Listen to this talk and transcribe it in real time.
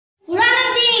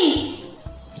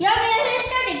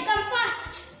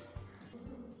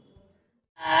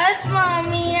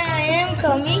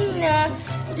coming now.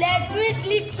 Let me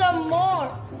sleep some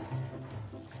more.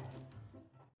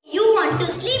 You want to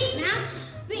sleep now?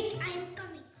 Wait, I am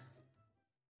coming.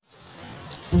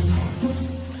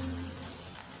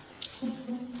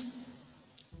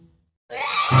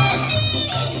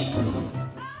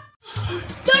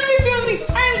 Don't wait for me.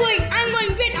 I'm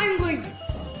going. Wait, I'm going.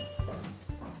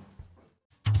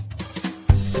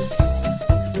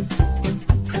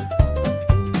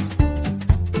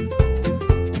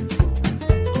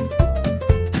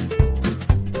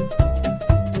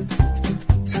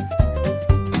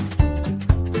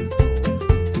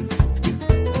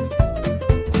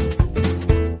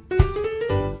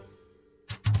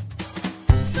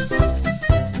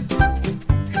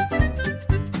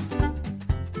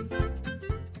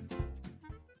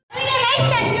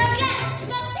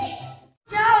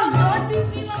 Charles, don't beat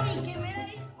me, mommy. Camera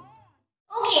is on.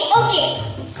 Okay.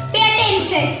 Pay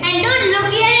attention and don't look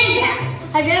here and there.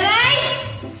 Otherwise,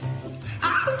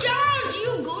 Ow, Charles,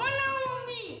 you go now,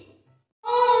 mommy.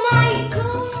 Oh my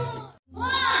God.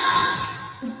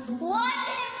 what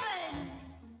happened?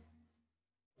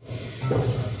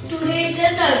 Today is a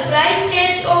surprise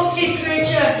test of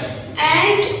literature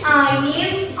and I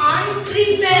am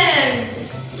unprepared.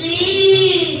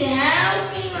 Please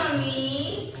help me,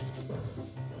 mommy.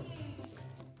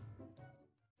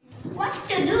 What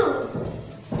to do?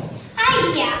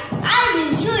 Idea. I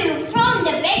will show you from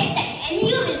the back side and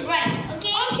you will write,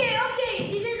 okay? Okay.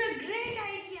 This is a great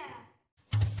idea.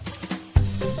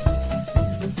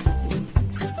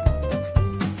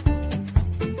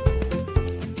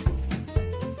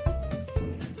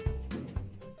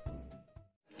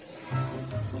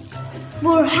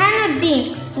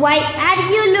 Burhanuddin, why are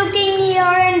you looking here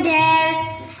and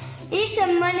there? Is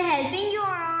someone helping you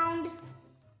around?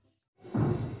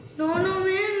 No,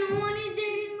 ma'am. No one is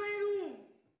there in my room.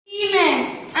 See,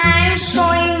 ma'am. I am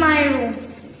showing my room.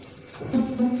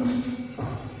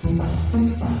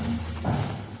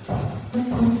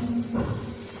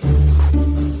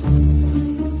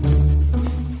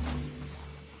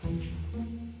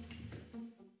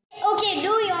 Okay,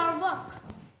 do your work.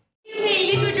 Give me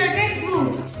literature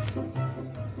textbook.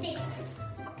 Take.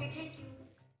 Okay, thank you.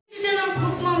 Literature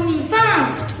notebook, mommy.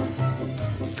 Fast.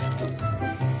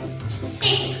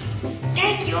 Take.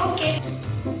 Thank you. Okay.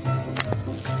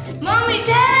 Mommy,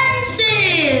 pencil.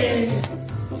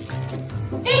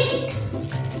 Take it.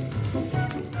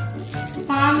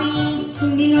 Mommy,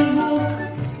 Hindi notebook.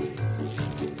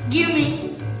 Give me.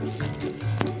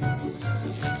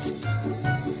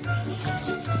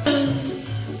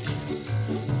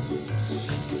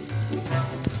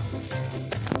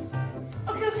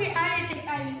 Okay, I will take.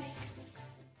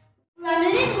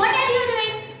 Ramadan, what are you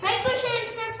doing? Write question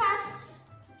answer fast.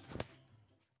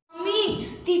 Mommy,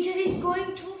 teacher is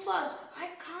going too fast. I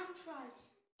can't write.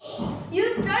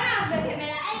 You turn off the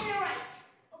camera, I will write.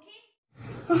 Okay?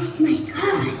 Oh my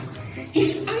God.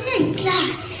 It's online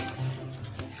class.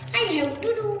 I have to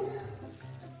do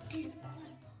this all.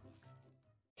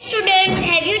 Students,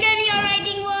 have you done your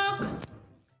writing work?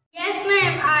 Yes,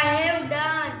 ma'am, I have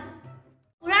done.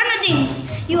 Ramadan,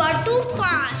 you are too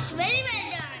fast. Very well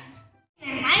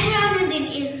done. My Ramadan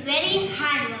is very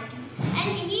hardworking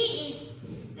and he is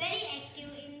very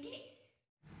active in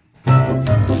this.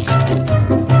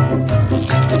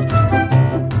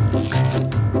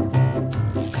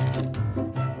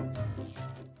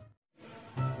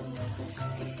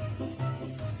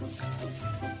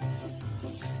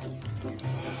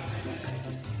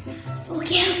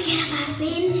 Okay,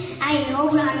 Rababin. I know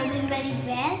Ramadan very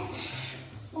well.